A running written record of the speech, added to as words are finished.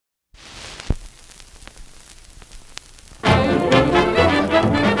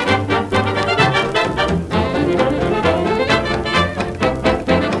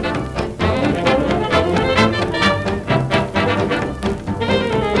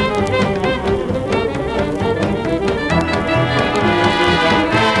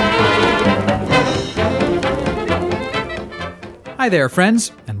Hi there,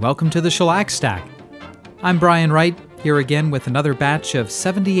 friends, and welcome to the Shellac Stack. I'm Brian Wright, here again with another batch of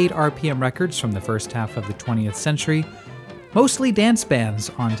 78 RPM records from the first half of the 20th century. Mostly dance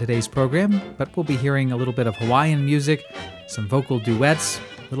bands on today's program, but we'll be hearing a little bit of Hawaiian music, some vocal duets,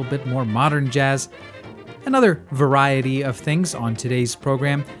 a little bit more modern jazz, another variety of things on today's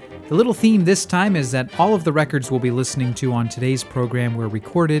program. The little theme this time is that all of the records we'll be listening to on today's program were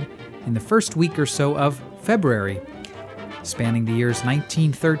recorded in the first week or so of February, spanning the years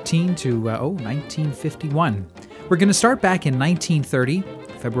 1913 to 1951. We're going to start back in 1930,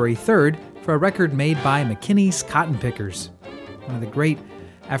 February 3rd, for a record made by McKinney's Cotton Pickers, one of the great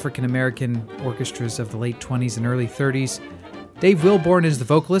African-American orchestras of the late 20s and early 30s. Dave Wilborn is the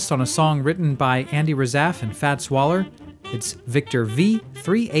vocalist on a song written by Andy Razaf and Fats Waller. It's Victor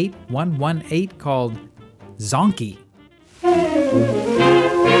V38118 called Zonky.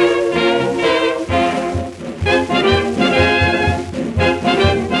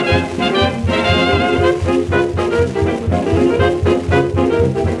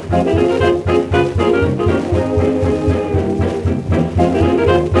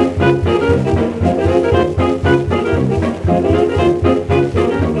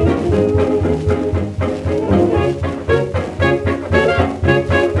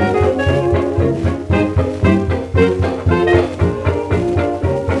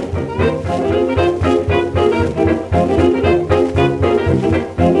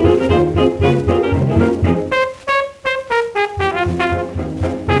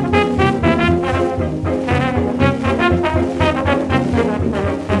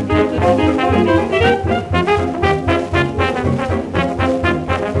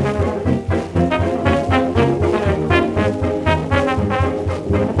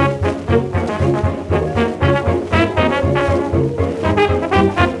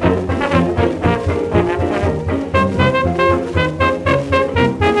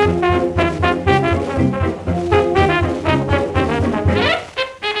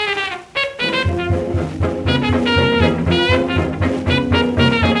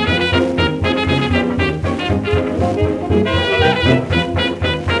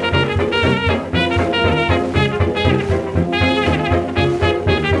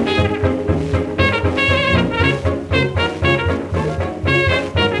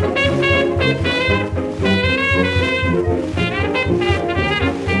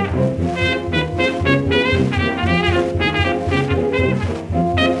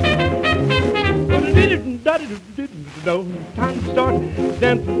 Time to start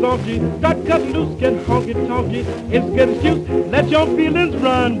dancing funky, start cutting loose, get honky-tonky. It's good excuse, let your feelings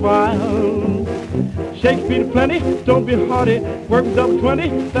run wild. Shake feet plenty, don't be haughty. Work double 20,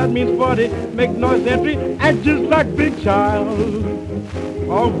 that means 40. Make noise entry, act just like big child.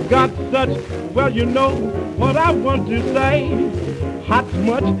 Oh, got such, well, you know what I want to say. Hot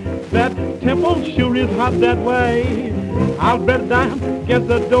much, that tempo sure is hot that way. I'll bet a dime against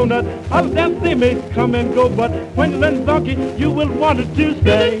a donut. Other dance they may come and go, but when you learn funky, you will want it to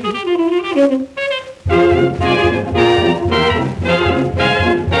stay.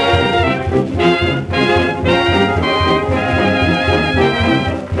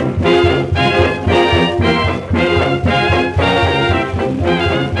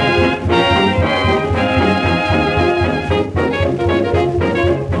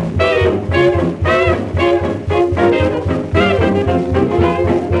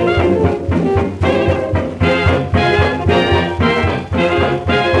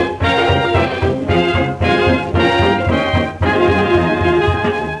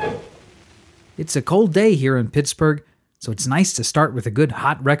 It's a cold day here in Pittsburgh, so it's nice to start with a good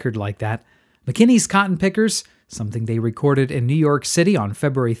hot record like that. McKinney's Cotton Pickers, something they recorded in New York City on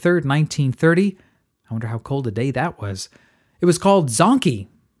February 3rd, 1930. I wonder how cold a day that was. It was called Zonky.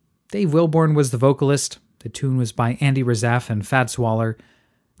 Dave Wilborn was the vocalist. The tune was by Andy Razaf and Fats Waller.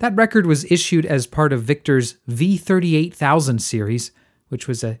 That record was issued as part of Victor's V38000 series, which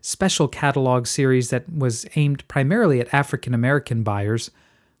was a special catalog series that was aimed primarily at African-American buyers.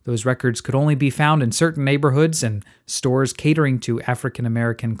 Those records could only be found in certain neighborhoods and stores catering to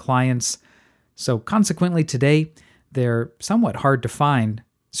African-American clients. So consequently today, they're somewhat hard to find.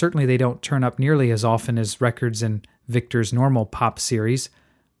 Certainly they don't turn up nearly as often as records in Victor's normal pop series,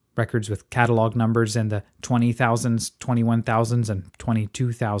 records with catalog numbers in the 20,000s, 21,000s, and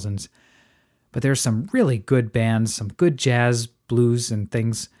 22,000s. But there's some really good bands, some good jazz, blues, and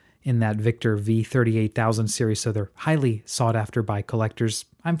things in that Victor V38000 series, so they're highly sought after by collectors.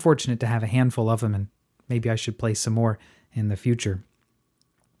 I'm fortunate to have a handful of them, and maybe I should play some more in the future.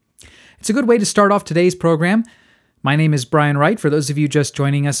 It's a good way to start off today's program. My name is Brian Wright. For those of you just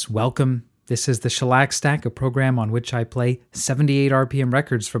joining us, welcome. This is the Shellac Stack, a program on which I play 78 RPM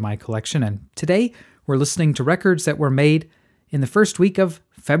records from my collection, and today we're listening to records that were made in the first week of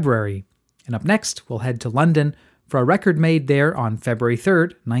February. And up next, we'll head to London for a record made there on February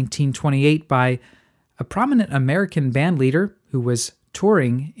 3rd, 1928 by a prominent American band leader who was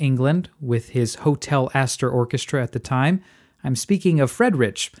touring England with his Hotel Astor Orchestra at the time. I'm speaking of Fred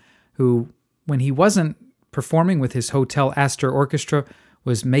Rich, who, when he wasn't performing with his Hotel Astor Orchestra,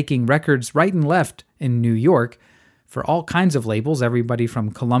 was making records right and left in New York for all kinds of labels, everybody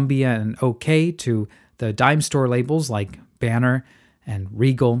from Columbia and OK to the dime store labels like Banner and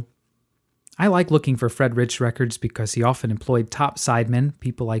Regal. I like looking for Fred Rich records because he often employed top sidemen,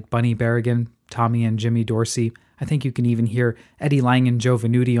 people like Bunny Berrigan, Tommy and Jimmy Dorsey. I think you can even hear Eddie Lang and Joe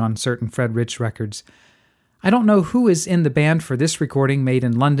Venuti on certain Fred Rich records. I don't know who is in the band for this recording made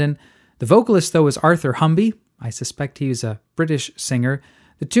in London. The vocalist, though, is Arthur Humby. I suspect he is a British singer.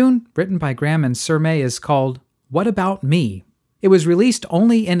 The tune, written by Graham and Surmay, is called What About Me? It was released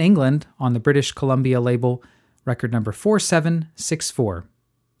only in England on the British Columbia label, record number 4764.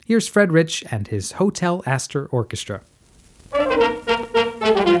 Here's Fred Rich and his Hotel Astor Orchestra.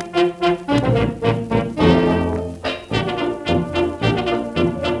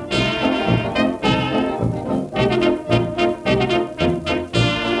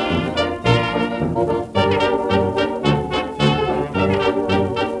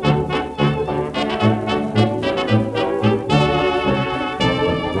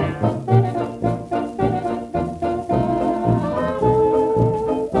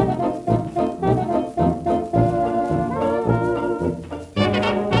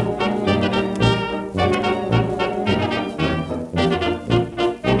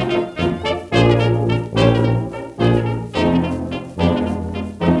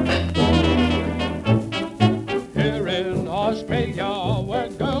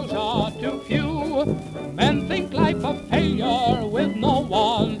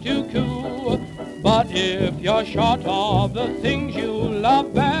 Short of the things you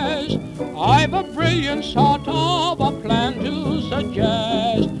love best, I've a brilliant sort of a plan to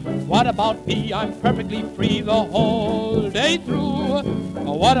suggest. What about me? I'm perfectly free the whole day through.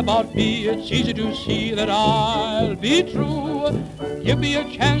 What about me? It's easy to see that I'll be true. Give me a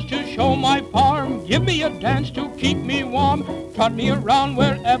chance to show my farm, give me a dance to keep me warm, trot me around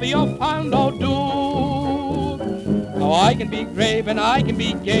wherever you'll find I'll do. Oh, I can be grave and I can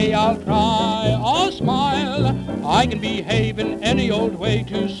be gay, I'll try or smile. I can behave in any old way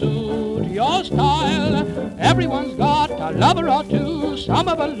to suit your style. Everyone's got a lover or two, some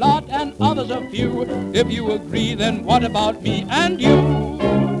of a lot and others a few. If you agree, then what about me and you?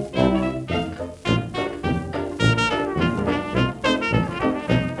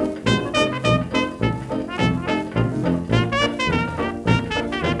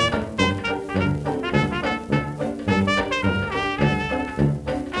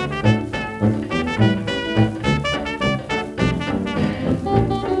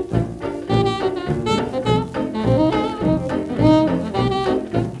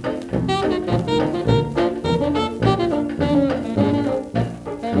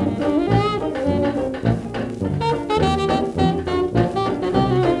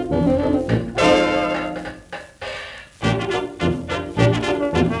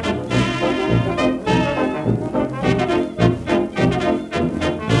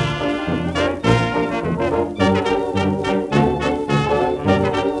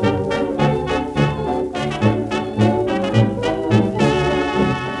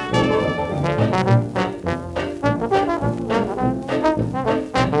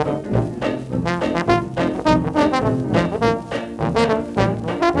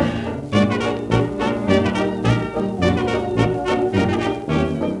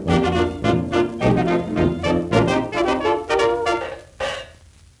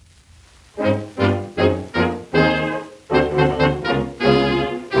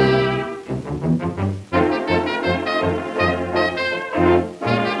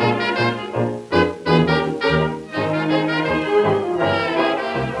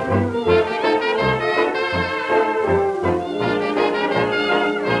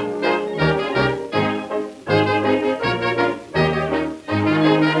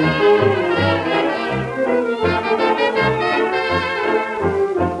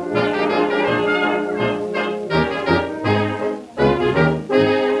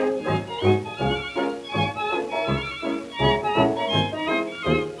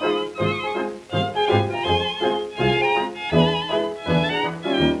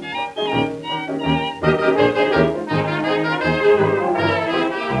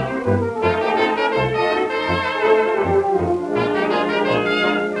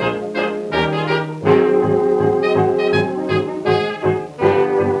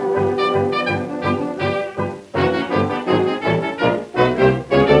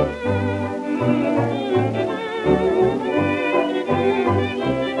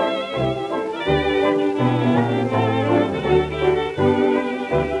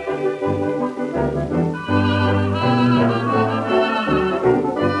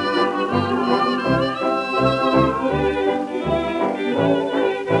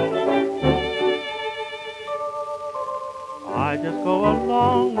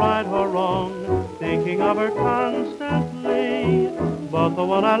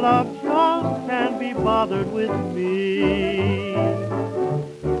 I love just can't be bothered with me.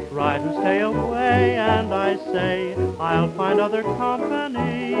 Try to stay away and I say I'll find other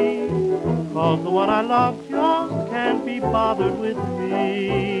company, 'cause the one I love just can't be bothered with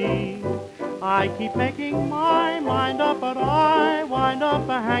me. I keep making my mind up, but I wind up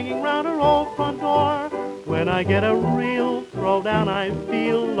hanging round her old front door. When I get a real throwdown, I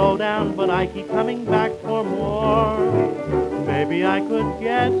feel low down, but I keep coming back for more. Maybe I could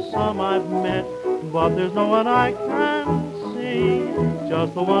get some I've met, but there's no one I can see.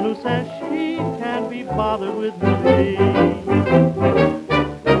 Just the one who says she can't be bothered with me.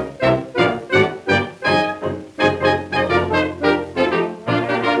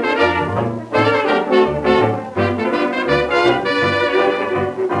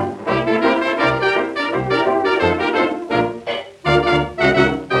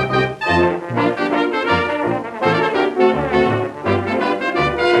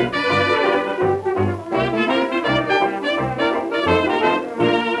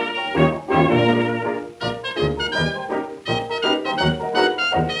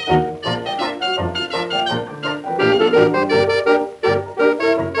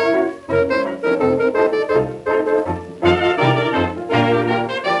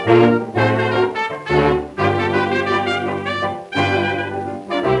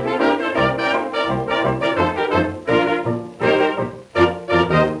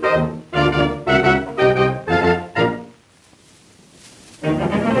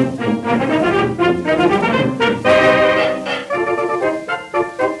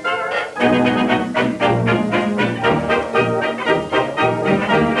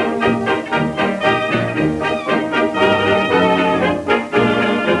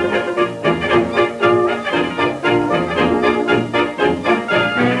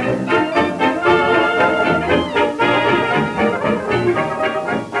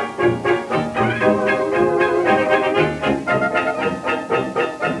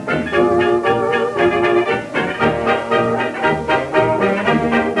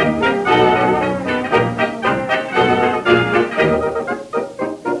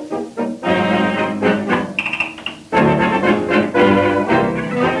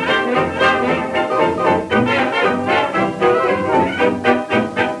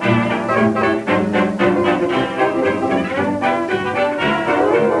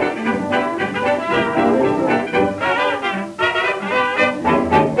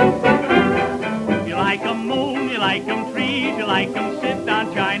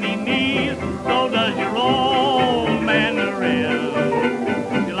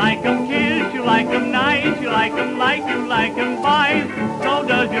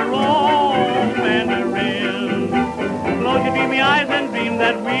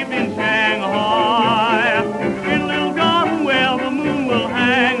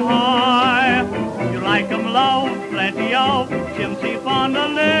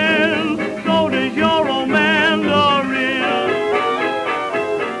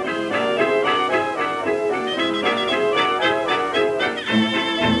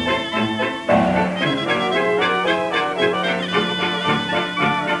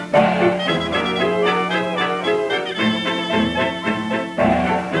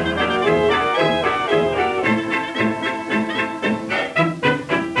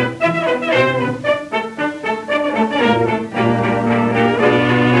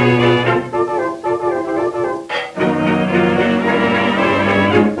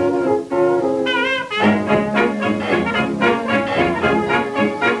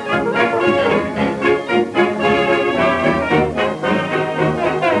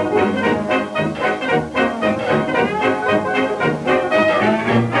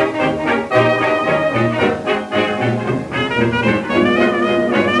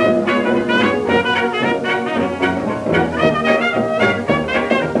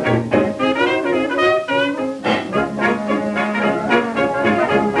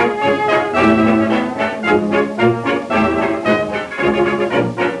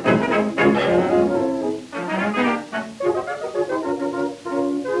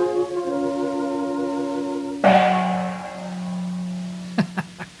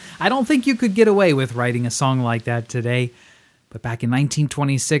 I don't think you could get away with writing a song like that today, but back in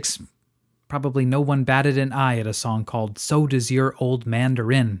 1926, probably no one batted an eye at a song called So Does Your Old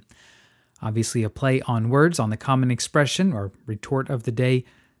Mandarin. Obviously a play on words on the common expression or retort of the day,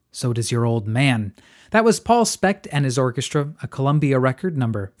 so does your old man. That was Paul Specht and his orchestra, a Columbia record,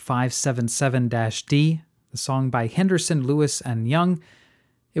 number 577-D, the song by Henderson, Lewis, and Young.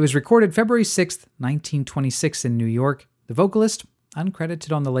 It was recorded February 6th, 1926 in New York. The vocalist,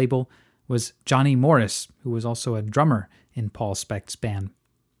 uncredited on the label, was Johnny Morris, who was also a drummer in Paul Specht's band.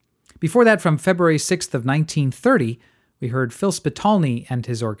 Before that, from February 6th of 1930, we heard Phil Spitalny and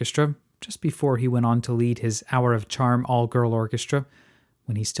his orchestra, just before he went on to lead his Hour of Charm all-girl orchestra,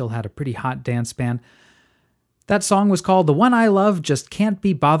 when he still had a pretty hot dance band. That song was called The One I Love Just Can't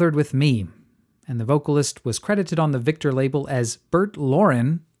Be Bothered With Me, and the vocalist was credited on the Victor label as Bert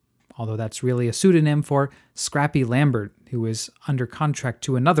Lauren, although that's really a pseudonym for Scrappy Lambert, who was under contract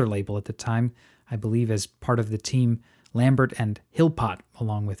to another label at the time, I believe as part of the team Lambert and Hillpot,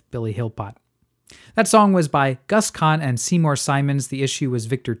 along with Billy Hillpot. That song was by Gus Kahn and Seymour Simons. The issue was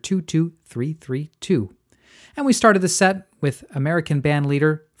Victor 22332. And we started the set with American band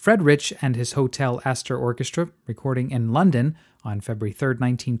leader Fred Rich and his Hotel Astor Orchestra, recording in London on February 3rd,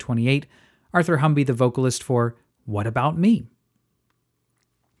 1928, Arthur Humby, the vocalist for What About Me?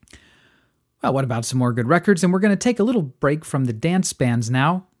 Well, what about some more good records? And we're going to take a little break from the dance bands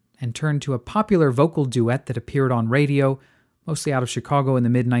now and turn to a popular vocal duet that appeared on radio, mostly out of Chicago in the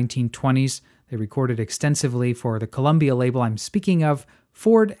mid-1920s. They recorded extensively for the Columbia label. I'm speaking of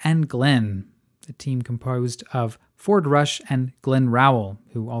Ford and Glenn, a team composed of Ford Rush and Glenn Rowell,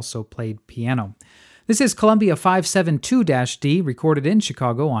 who also played piano. This is Columbia 572-D, recorded in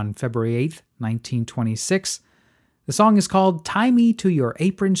Chicago on February 8th, 1926. The song is called Tie Me to Your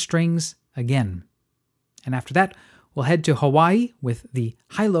Apron Strings Again. And after that, we'll head to Hawaii with the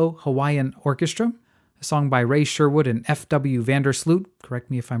Hilo Hawaiian Orchestra, a song by Ray Sherwood and F.W. Vandersloot. Correct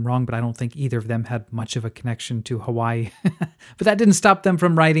me if I'm wrong, but I don't think either of them had much of a connection to Hawaii. But that didn't stop them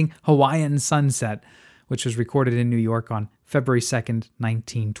from writing Hawaiian Sunset, which was recorded in New York on February 2nd,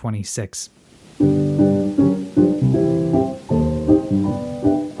 1926.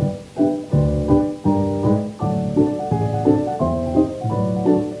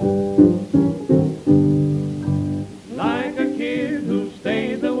 Like a kid who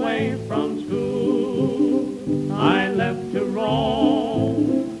stays away from school, I left to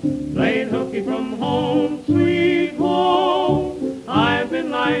roam, played hooky from home, sweet home. I've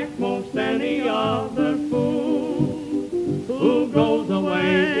been like most any other fool who goes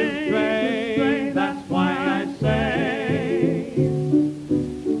away astray. That's why I say,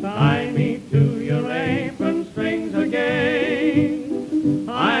 tie me to your apron strings again.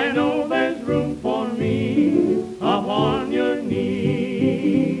 I know there's room for me upon your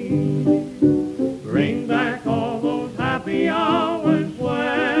knees. Bring back all those happy hours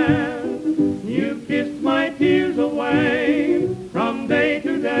when you kissed my tears away from day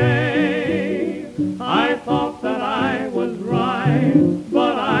to day. I thought that I was right,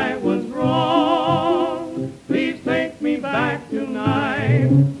 but I was wrong. Please take me back tonight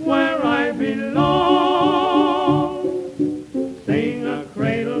where I belong. Sing a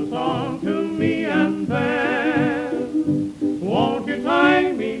cradle song to me and then won't you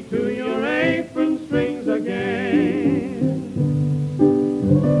tie me to your apron strings again?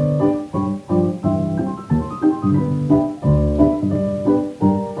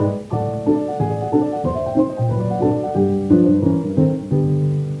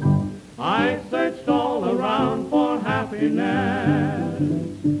 I searched all around for happiness,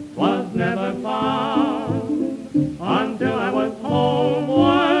 was never found until I was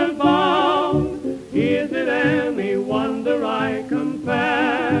homeward bound. Is it any wonder I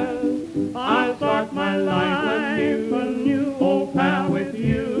confess I'll start my life anew, oh pal, with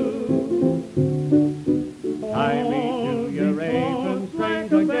you. Tie me to your apron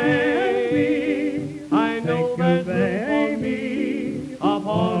strings again. I know there's room for me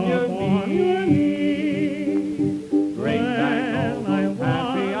upon your knees. Bring back all those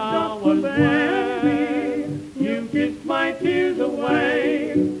happy hours when you kissed my tears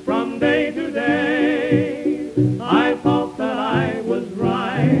away from day to day. I thought that I was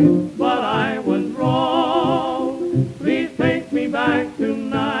right, but I was wrong. Please take me back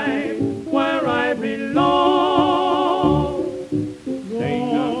tonight where I belong.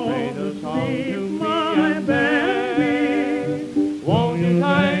 Sing a cradle song to me and then won't you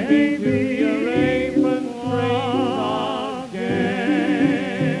tie me to your apron strings again.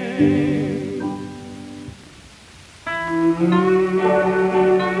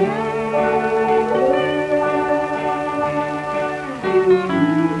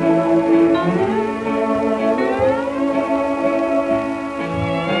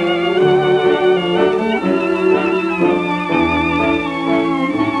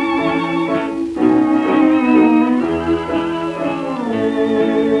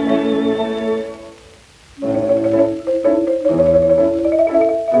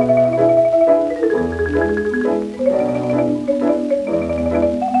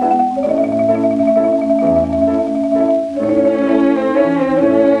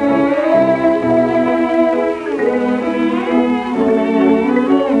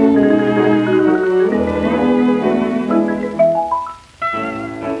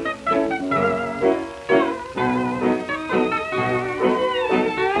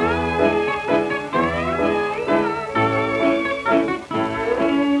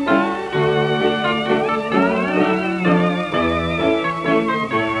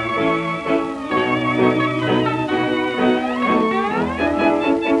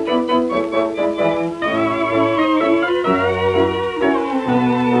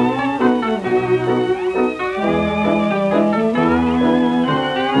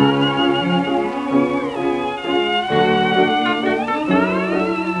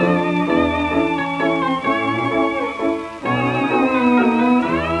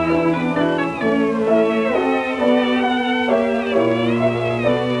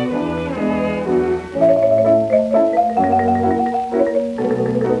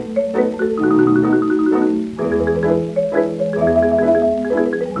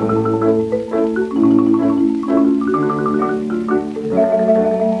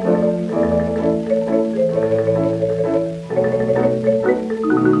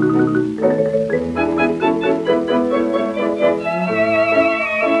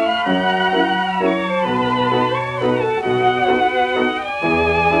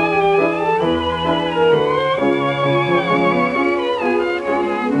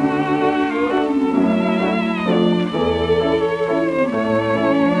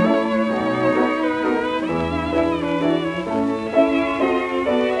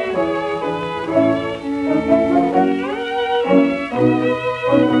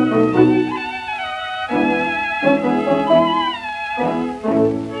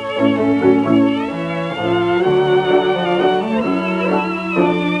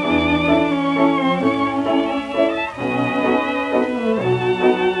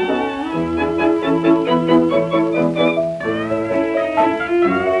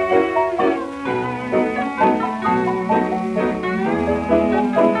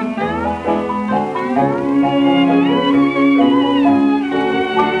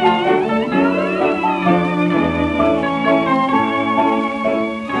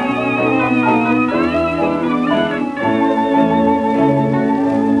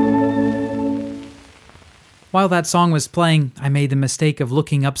 While that song was playing, I made the mistake of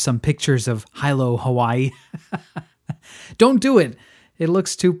looking up some pictures of Hilo, Hawaii. Don't do it. It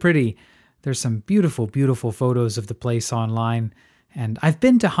looks too pretty. There's some beautiful, beautiful photos of the place online. And I've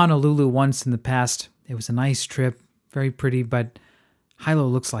been to Honolulu once in the past. It was a nice trip, very pretty, but Hilo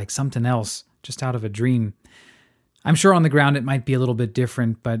looks like something else, just out of a dream. I'm sure on the ground it might be a little bit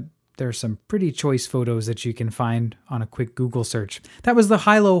different, but there's some pretty choice photos that you can find on a quick Google search. That was the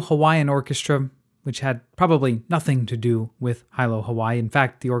Hilo Hawaiian Orchestra, which had probably nothing to do with Hilo, Hawaii. In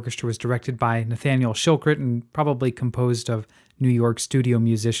fact, the orchestra was directed by Nathaniel Shilkret and probably composed of New York studio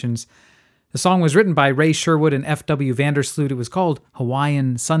musicians. The song was written by Ray Sherwood and F.W. Vandersloot. It was called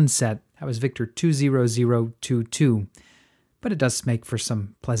Hawaiian Sunset. That was Victor 20022. But it does make for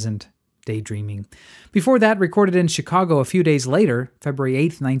some pleasant daydreaming. Before that, recorded in Chicago a few days later, February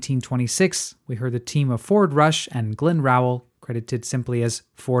 8th, 1926, we heard the team of Ford Rush and Glenn Rowell, credited simply as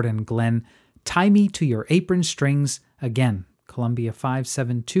Ford and Glenn, Tie Me to Your Apron Strings Again, Columbia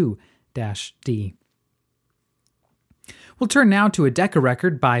 572-D. We'll turn now to a Decca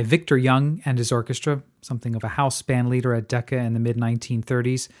record by Victor Young and his orchestra, something of a house band leader at Decca in the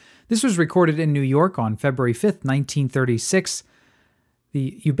mid-1930s. This was recorded in New York on February 5th, 1936.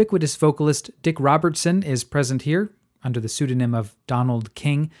 The ubiquitous vocalist Dick Robertson is present here under the pseudonym of Donald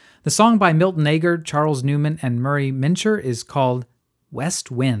King. The song by Milton Ager, Charles Newman, and Murray Mincher is called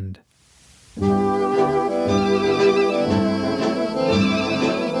West Wind.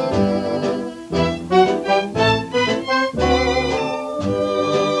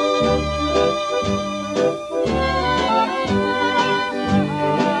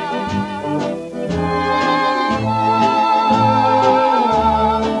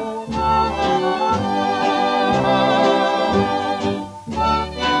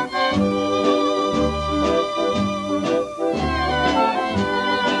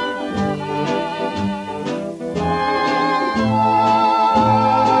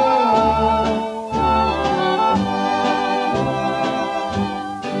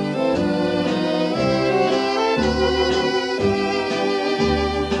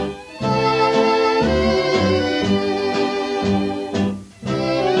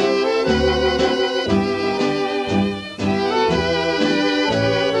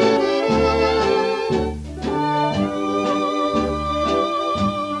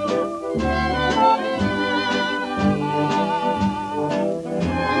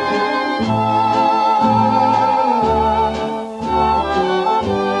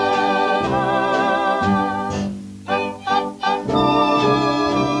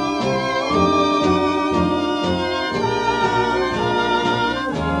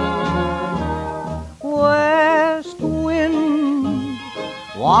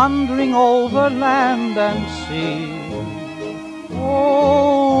 Wandering over land and sea. Oh,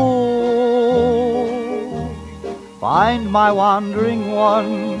 find my wandering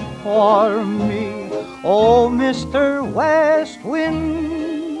one for me. Oh, Mr. West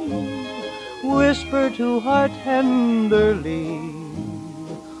Wind, whisper to her tenderly.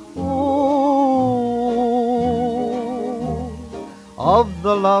 Oh, of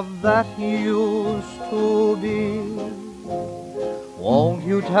the love that used to be. Won't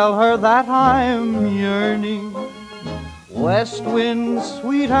you tell her that I'm yearning, west wind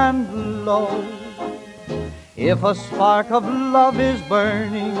sweet and low? If a spark of love is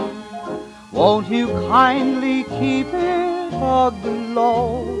burning, won't you kindly keep it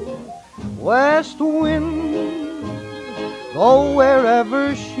aglow? West wind, go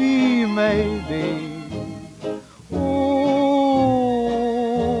wherever she may be.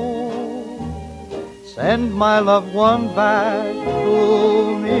 Send my loved one back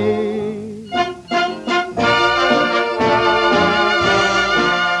to me.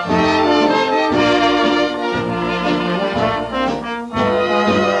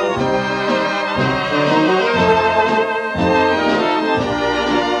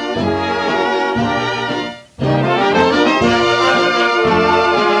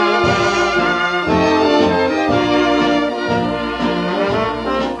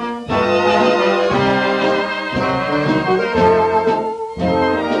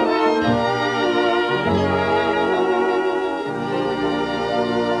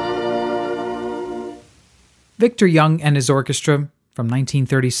 Victor Young and his orchestra from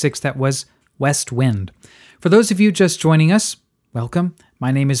 1936, that was West Wind. For those of you just joining us, welcome.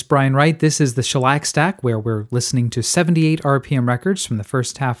 My name is Brian Wright. This is the Shellac Stack, where we're listening to 78 RPM records from the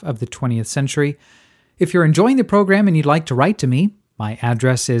first half of the 20th century. If you're enjoying the program and you'd like to write to me, my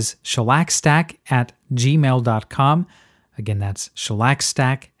address is shellacstack@gmail.com. Again, that's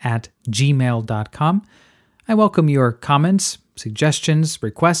shellacstack@gmail.com. I welcome your comments, suggestions,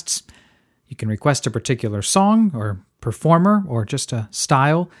 requests. You can request a particular song or performer or just a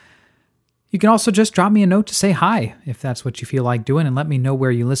style. You can also just drop me a note to say hi if that's what you feel like doing and let me know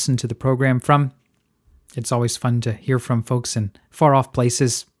where you listen to the program from. It's always fun to hear from folks in far-off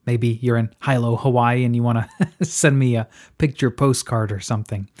places. Maybe you're in Hilo, Hawaii, and you want to send me a picture postcard or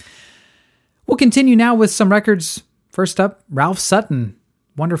something. We'll continue now with some records. First up, Ralph Sutton,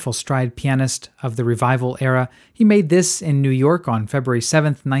 wonderful stride pianist of the revival era. He made this in New York on February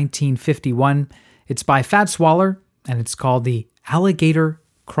 7th, 1951. It's by Fats Waller, and it's called The Alligator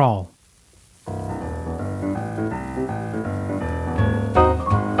Crawl.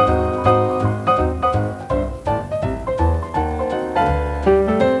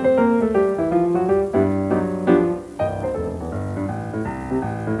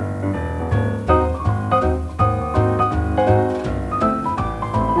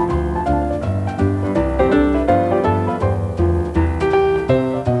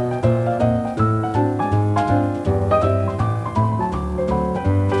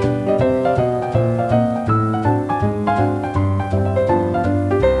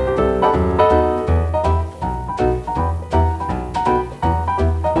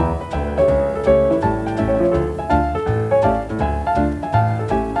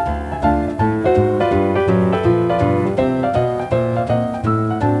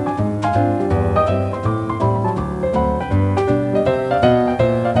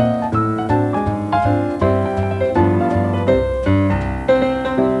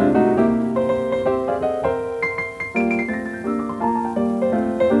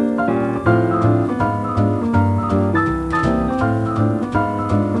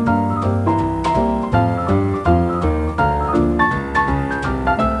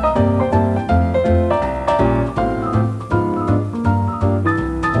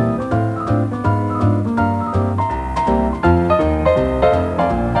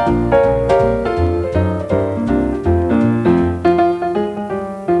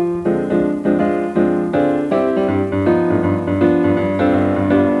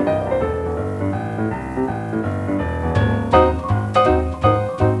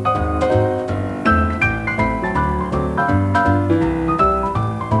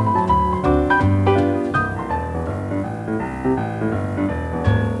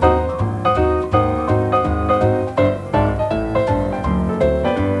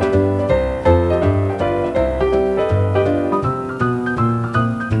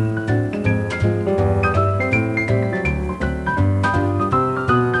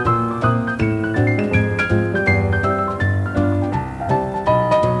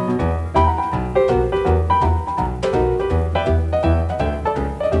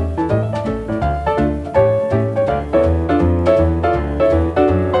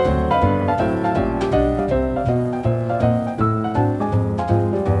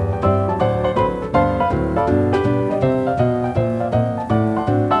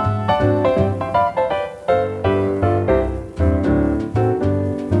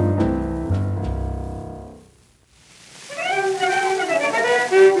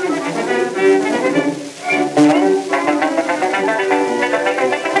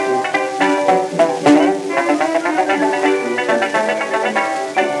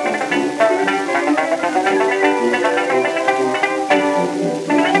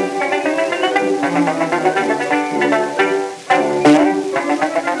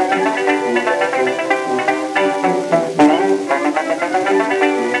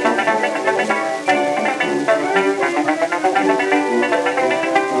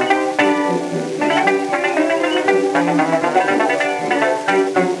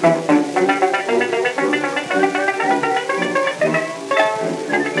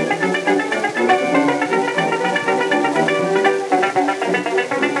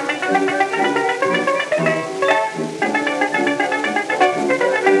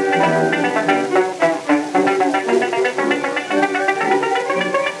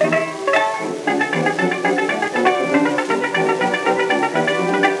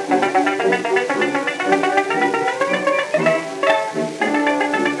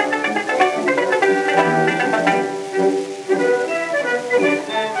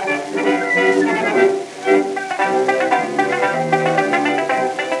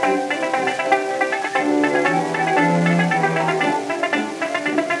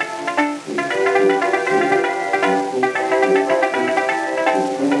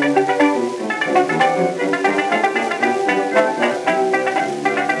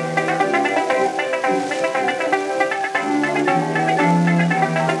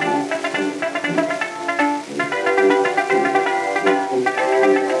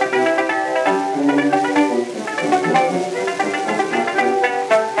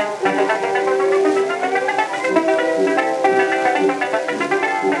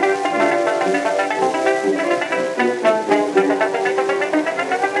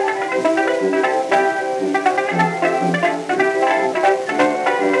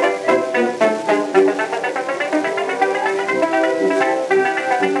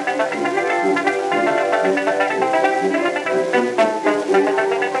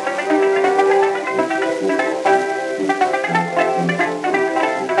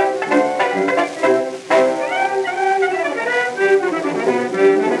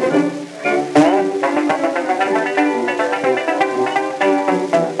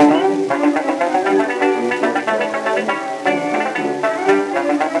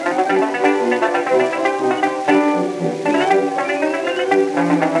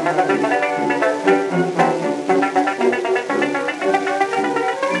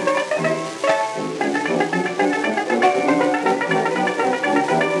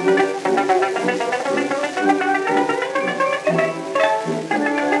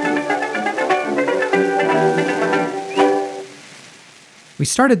 We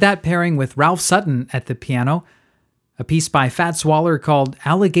started that pairing with Ralph Sutton at the piano, a piece by Fats Waller called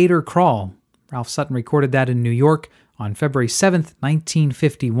Alligator Crawl. Ralph Sutton recorded that in New York on February 7th,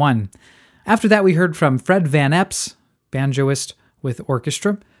 1951. After that, we heard from Fred Van Epps, banjoist with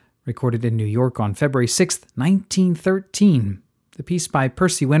orchestra, recorded in New York on February 6th, 1913. The piece by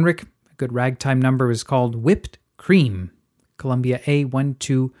Percy Winrick, a good ragtime number, is called Whipped Cream, Columbia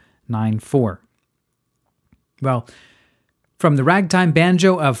A1294. Well, from the ragtime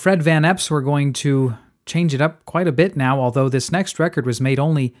banjo of Fred Van Epps, we're going to change it up quite a bit now, although this next record was made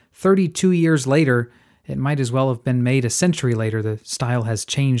only 32 years later. It might as well have been made a century later. The style has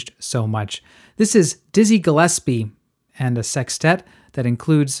changed so much. This is Dizzy Gillespie and a sextet that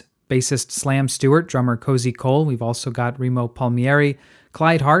includes bassist Slam Stewart, drummer Cozy Cole. We've also got Remo Palmieri,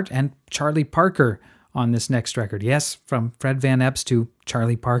 Clyde Hart, and Charlie Parker on this next record. Yes, from Fred Van Epps to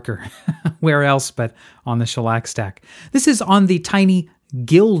Charlie Parker. Where else but on the Shellac Stack? This is on the tiny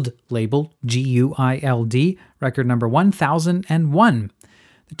Guild label, Guild, record number 1001.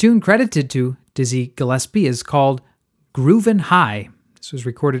 The tune credited to Dizzy Gillespie is called Groovin' High. This was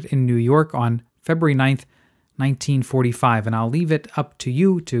recorded in New York on February 9th, 1945, and I'll leave it up to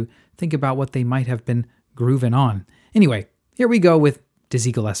you to think about what they might have been grooving on. Anyway, here we go with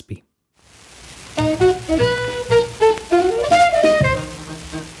Dizzy Gillespie.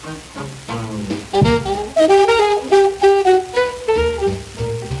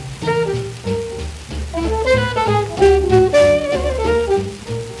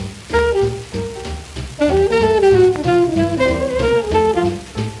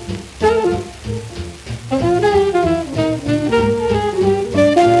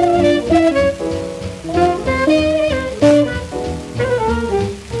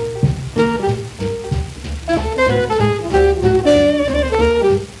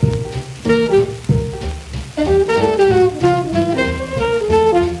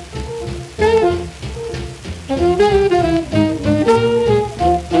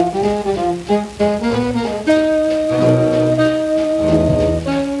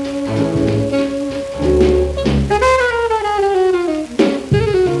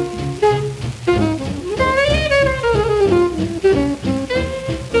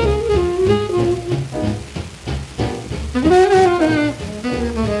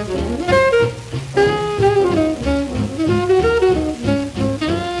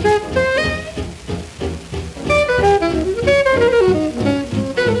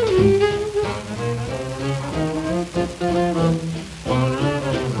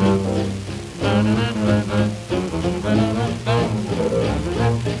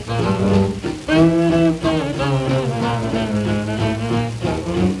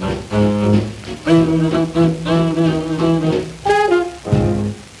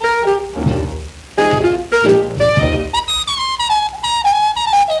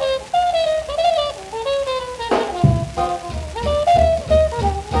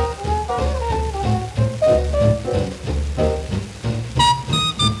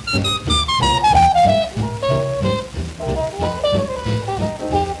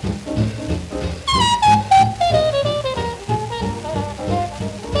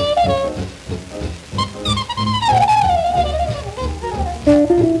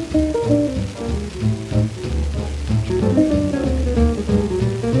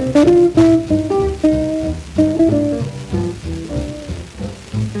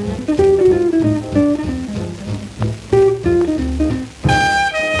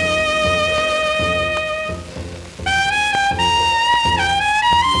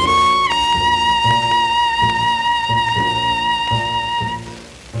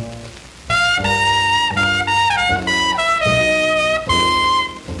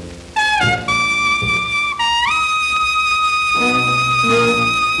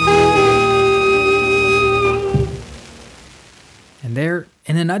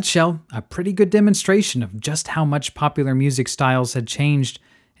 In a nutshell, a pretty good demonstration of just how much popular music styles had changed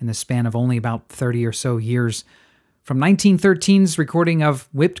in the span of only about 30 or so years. From 1913's recording of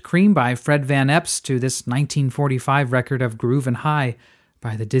Whipped Cream by Fred Van Epps to this 1945 record of Groovin' High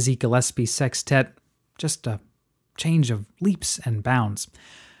by the Dizzy Gillespie Sextet, just a change of leaps and bounds.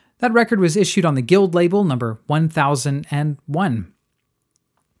 That record was issued on the Guild label, number 1001.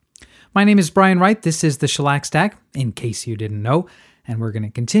 My name is Brian Wright. This is the Shellac Stack, in case you didn't know. And we're going to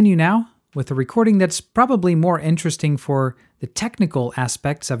continue now with a recording that's probably more interesting for the technical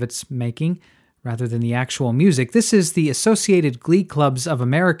aspects of its making rather than the actual music. This is the Associated Glee Clubs of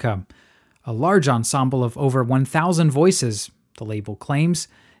America, a large ensemble of over 1,000 voices, the label claims.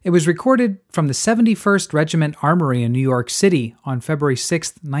 It was recorded from the 71st Regiment Armory in New York City on February 6,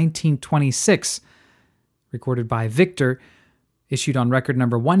 1926. Recorded by Victor. issued on record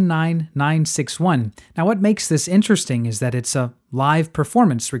number 19961. Now, what makes this interesting is that it's a live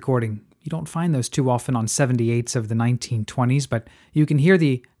performance recording. You don't find those too often on 78s of the 1920s, but you can hear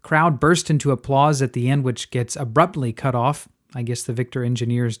the crowd burst into applause at the end, which gets abruptly cut off. I guess the Victor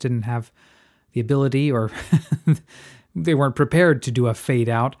engineers didn't have the ability, or they weren't prepared to do a fade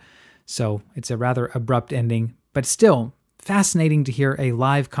out, so it's a rather abrupt ending, but still fascinating to hear a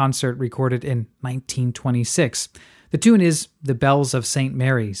live concert recorded in 1926. The tune is The Bells of St.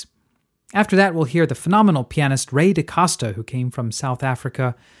 Mary's. After that, we'll hear the phenomenal pianist Ray DaCosta, who came from South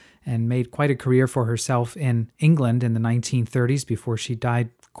Africa and made quite a career for herself in England in the 1930s before she died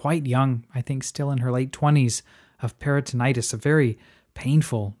quite young, I think still in her late 20s, of peritonitis, a very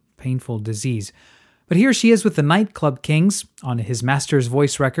painful disease. But here she is with the Nightclub Kings on his master's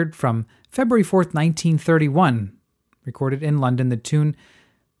voice record from February 4th, 1931, recorded in London. The tune,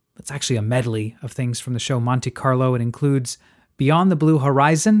 it's actually a medley of things from the show Monte Carlo. It includes Beyond the Blue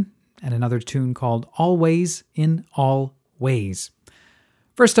Horizon and another tune called Always in All Ways.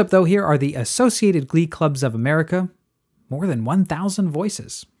 First up, though, here are the Associated Glee Clubs of America, more than 1,000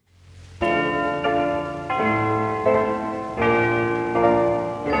 voices.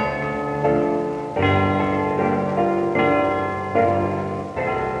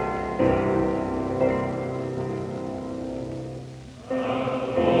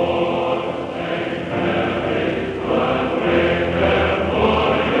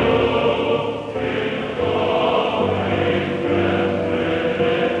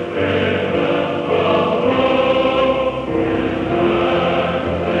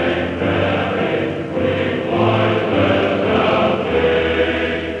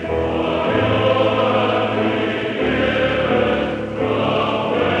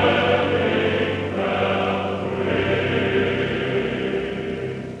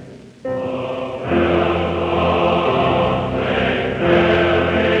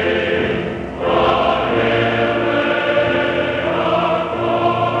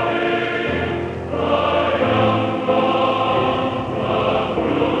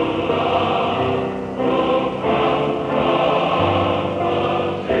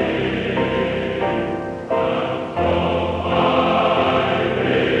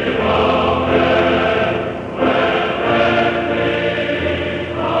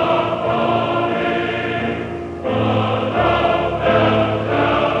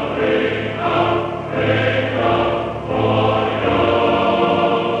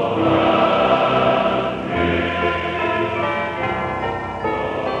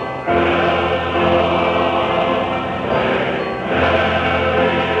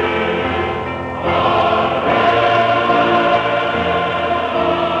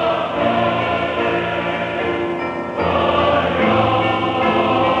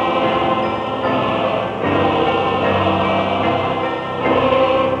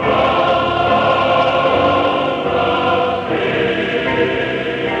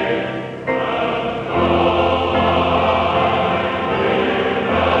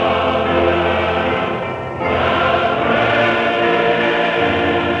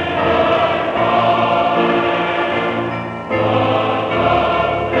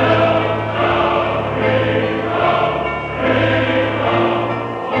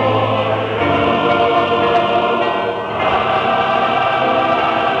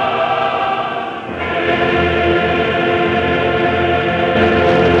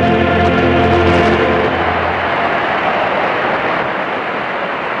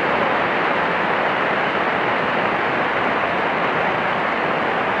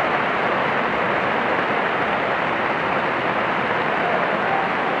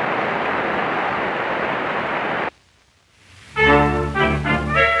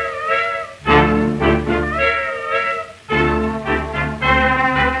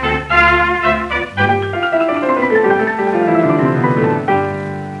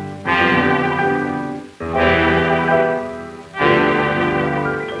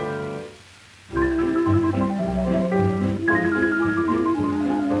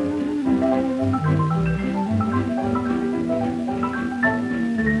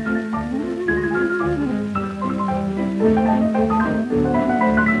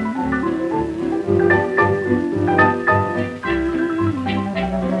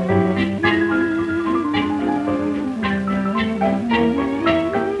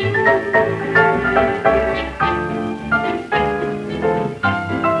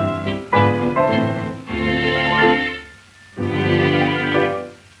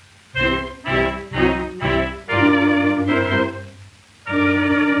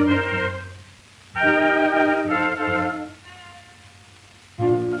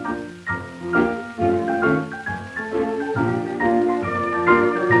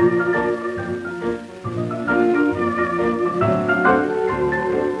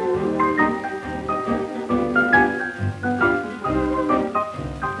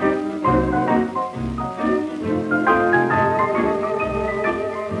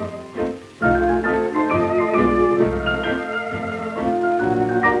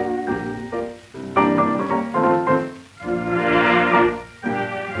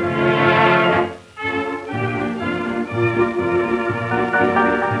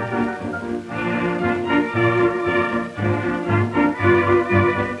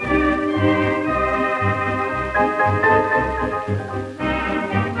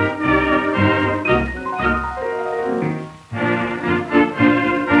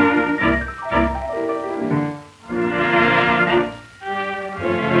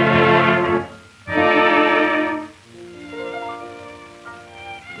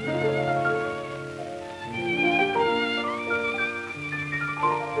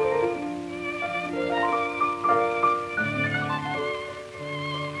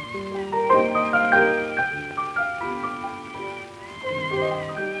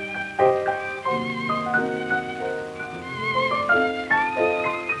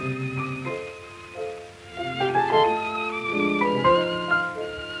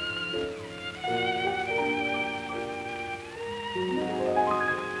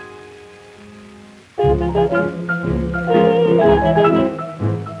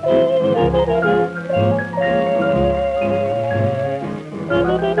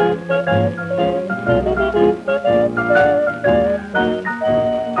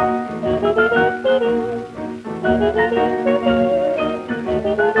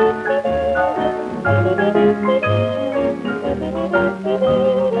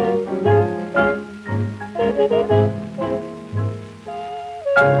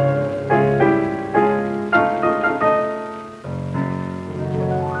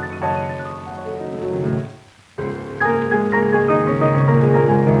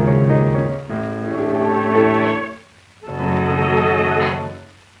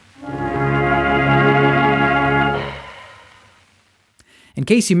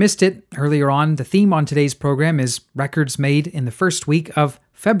 case you missed it earlier on, the theme on today's program is records made in the first week of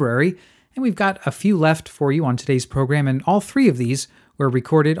February, and we've got a few left for you on today's program, and all three of these were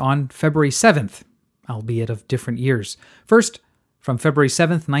recorded on February 7th, albeit of different years. First, from February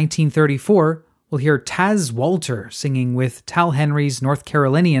 7th, 1934, we'll hear Taz Walter singing with Tal Henry's North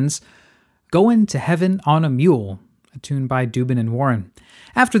Carolinians, Goin' to Heaven on a Mule, a tune by Dubin and Warren.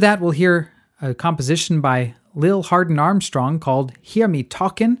 After that, we'll hear a composition by Lil Hardin Armstrong called Hear Me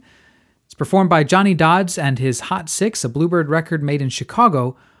Talkin'. It's performed by Johnny Dodds and his Hot Six, a Bluebird record made in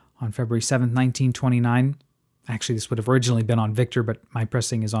Chicago on February 7th, 1929. Actually, this would have originally been on Victor, but my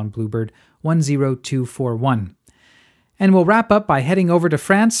pressing is on Bluebird 10241. And we'll wrap up by heading over to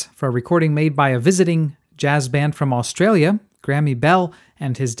France for a recording made by a visiting jazz band from Australia, Grammy Bell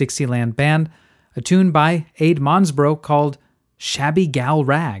and his Dixieland Band, a tune by Ade Monsborough called Shabby Gal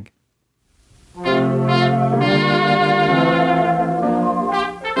Rag.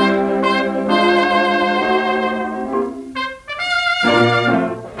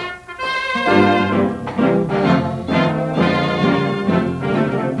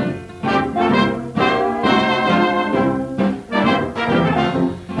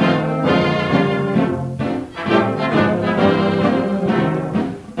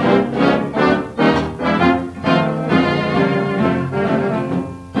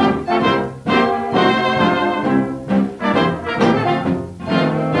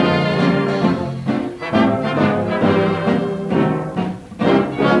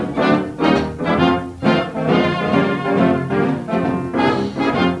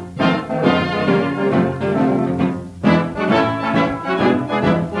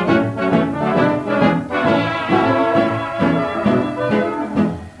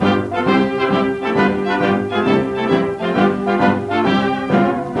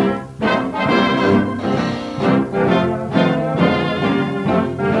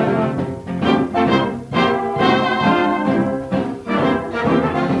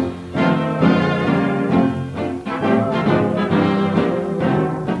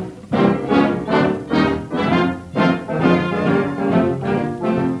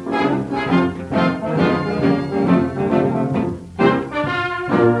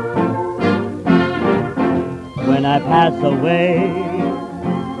 When I pass away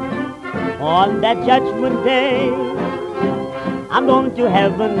on that judgment day, I'm going to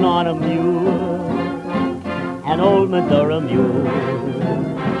heaven on a mule, an old Missouri mule.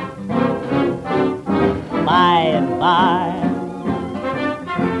 By and by,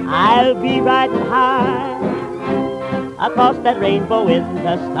 I'll be riding high across that rainbow in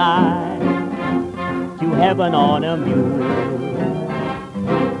the sky to heaven on a mule.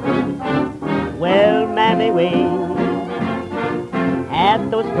 Well, mammy waits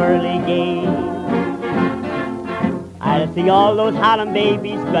at those pearly gates. I'll see all those Harlem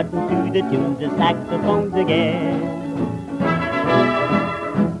babies strutting to the tunes of saxophones again.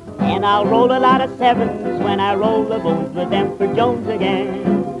 And I'll roll a lot of sevens when I roll the bones with them for Jones again.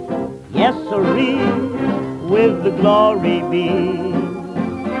 Yes, sirree, with the glory be.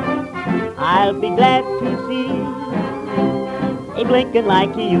 I'll be glad to see a blinking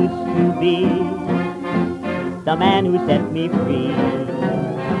like he used to be, the man who set me free.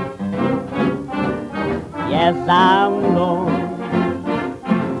 Yes, I'm going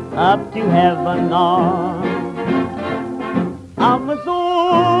up to heaven on a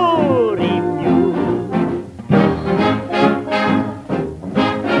Missouri mule.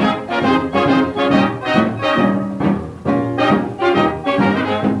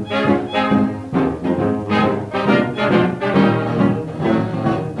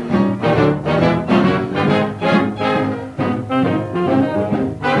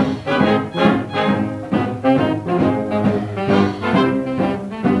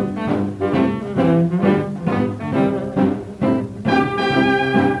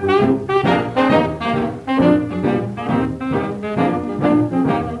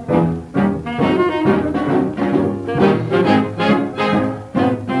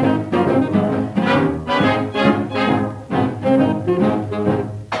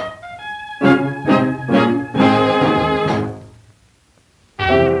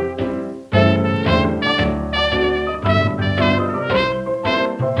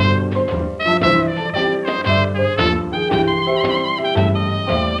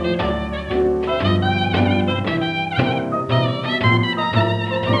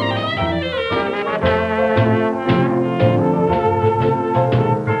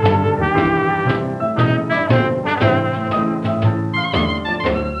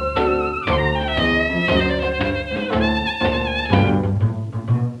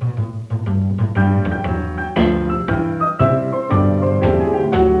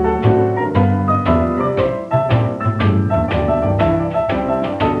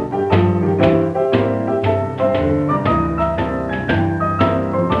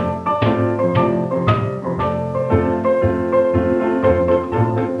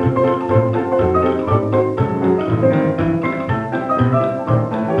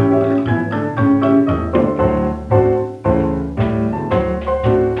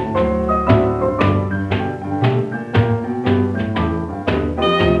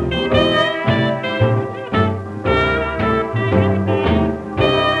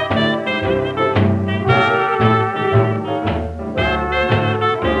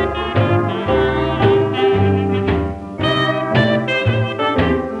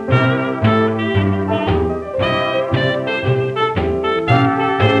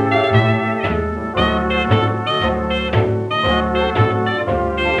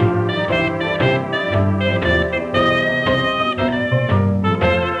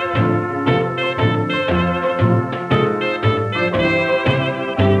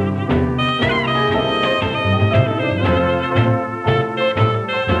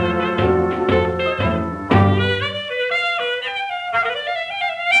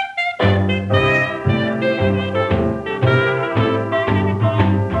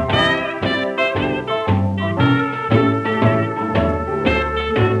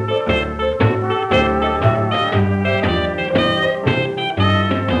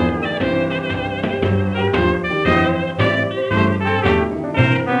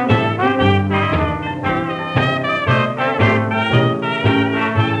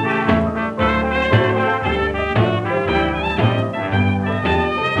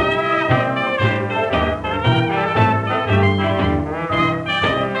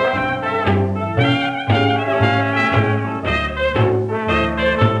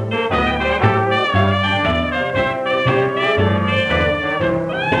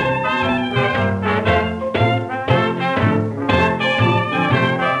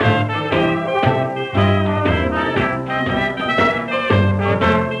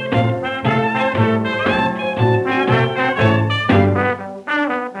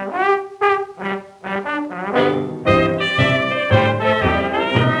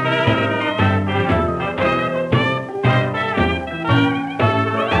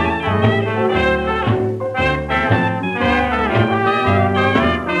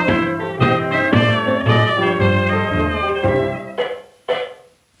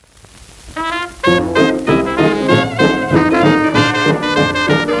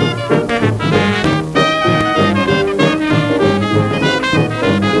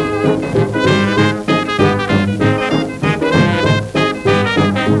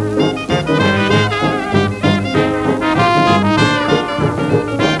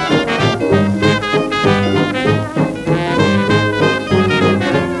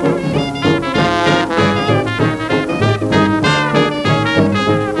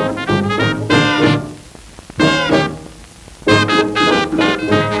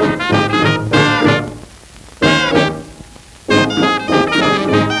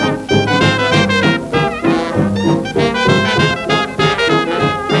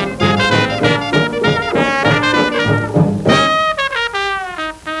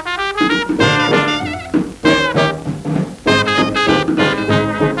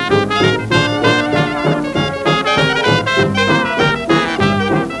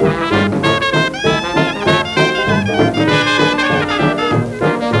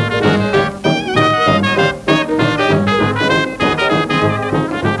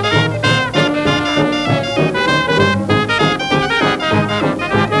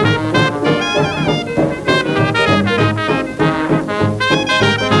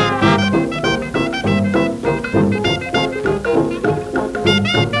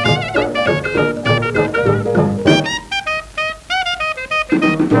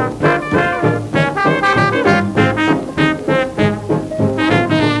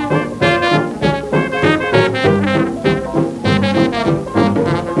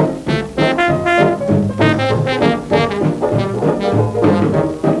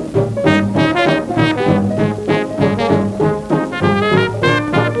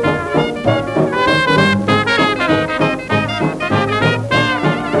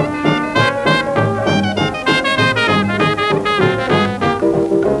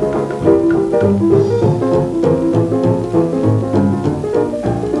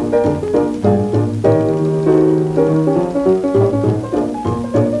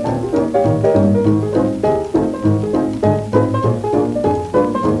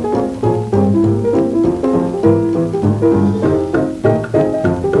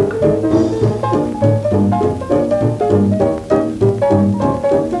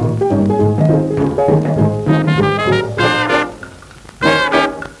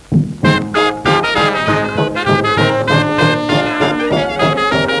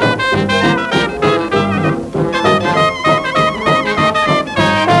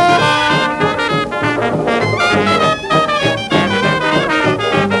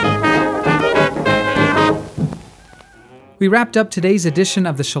 We wrapped up today's edition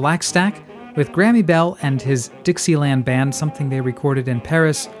of the Shellac Stack with Grammy Bell and his Dixieland Band, something they recorded in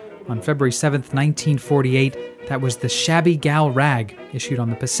Paris on February 7th, 1948. That was the Shabby Gal Rag, issued on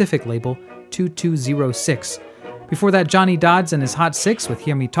the Pacific label 2206. Before that, Johnny Dodds and his Hot Six with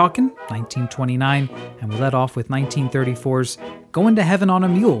Hear Me Talkin', 1929, and we led off with 1934's Goin' to Heaven on a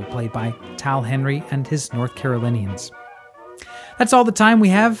Mule, played by Tal Henry and his North Carolinians. That's all the time we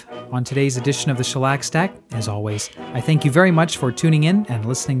have on today's edition of the Shellac Stack. As always, I thank you very much for tuning in and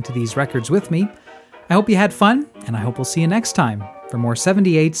listening to these records with me. I hope you had fun, and I hope we'll see you next time for more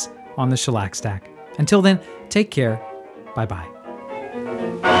 78s on the Shellac Stack. Until then, take care. Bye-bye.